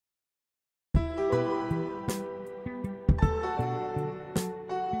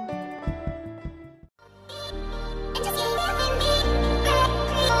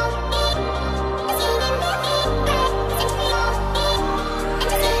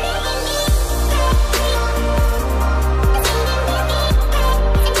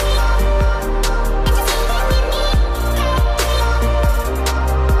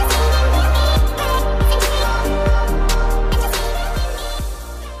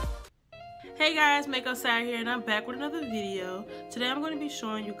Hey guys, Makeup Sarah here, and I'm back with another video. Today I'm going to be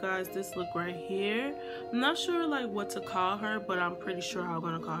showing you guys this look right here. I'm not sure like what to call her, but I'm pretty sure I'm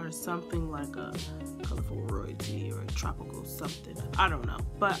going to call her something like a colorful royalty or a tropical something. I don't know,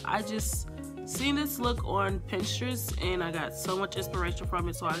 but I just seen this look on Pinterest and I got so much inspiration from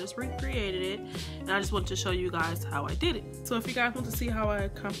it, so I just recreated it and I just wanted to show you guys how I did it. So if you guys want to see how I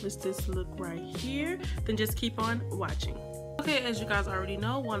accomplished this look right here, then just keep on watching. Okay, as you guys already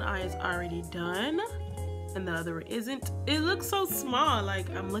know, one eye is already done and the other isn't. It looks so small, like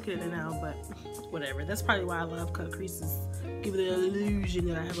I'm looking at it now, but whatever. That's probably why I love cut creases. Give it the illusion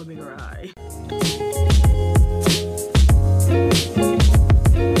that I have a bigger eye.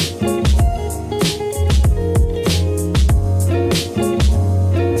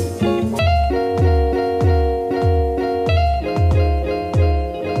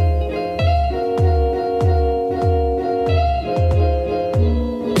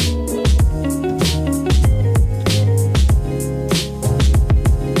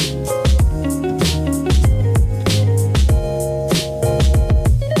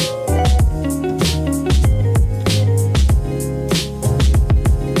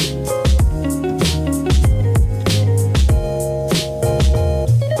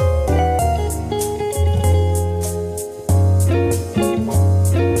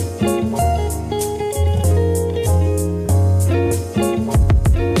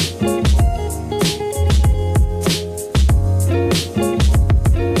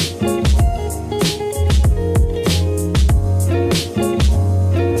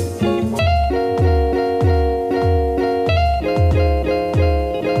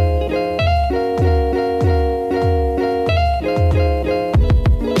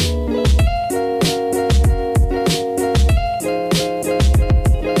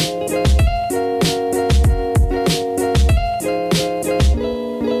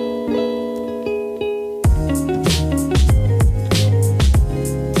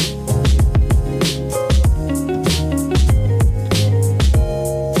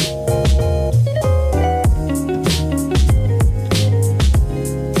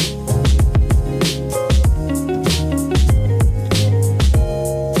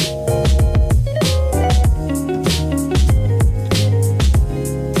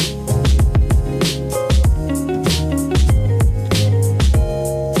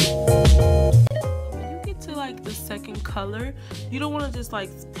 Color, you don't want to just like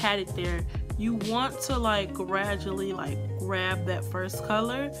pat it there. You want to like gradually like grab that first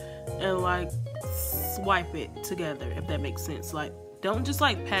color and like swipe it together, if that makes sense. Like don't just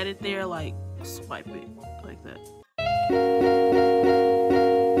like pat it there, like swipe it like that.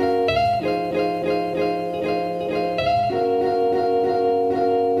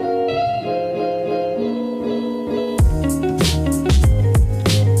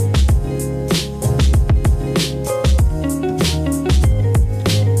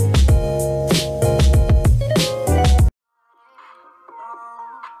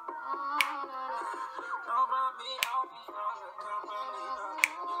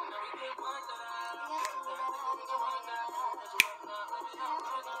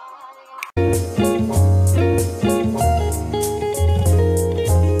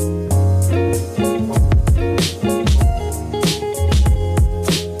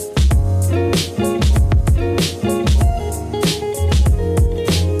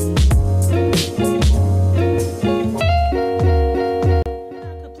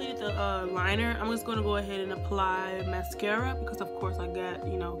 Apply mascara because of course I got,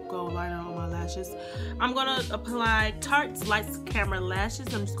 you know, gold liner on my lashes. I'm gonna apply Tarte's Lights Camera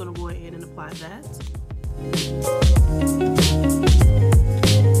Lashes. I'm just gonna go ahead and apply that.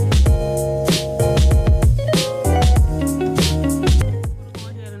 Go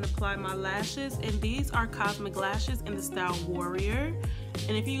ahead and apply my lashes, and these are Cosmic Lashes in the style Warrior.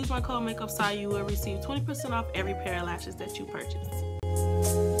 And if you use my code MakeupSci, you will receive 20% off every pair of lashes that you purchase.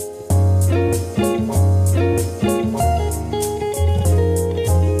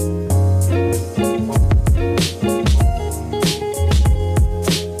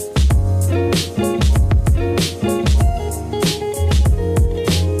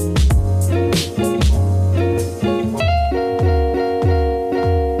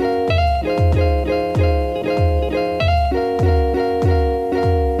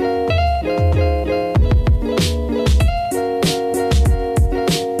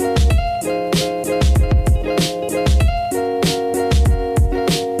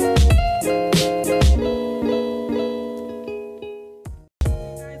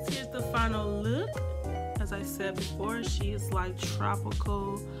 Before, she is like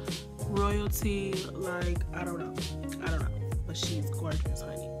tropical royalty, like I don't know. but she's gorgeous,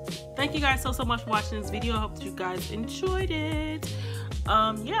 honey. Thank you guys so much for watching this video. I hope that you guys enjoyed it.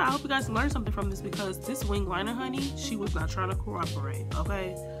 Yeah, I hope you guys learned something from this, because this wing liner, honey, she was not trying to cooperate,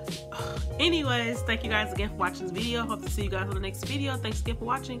 okay? Anyways, thank you guys again for watching this video. Hope to see you guys on the next video. Thanks again for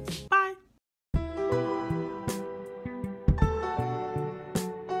watching. Bye.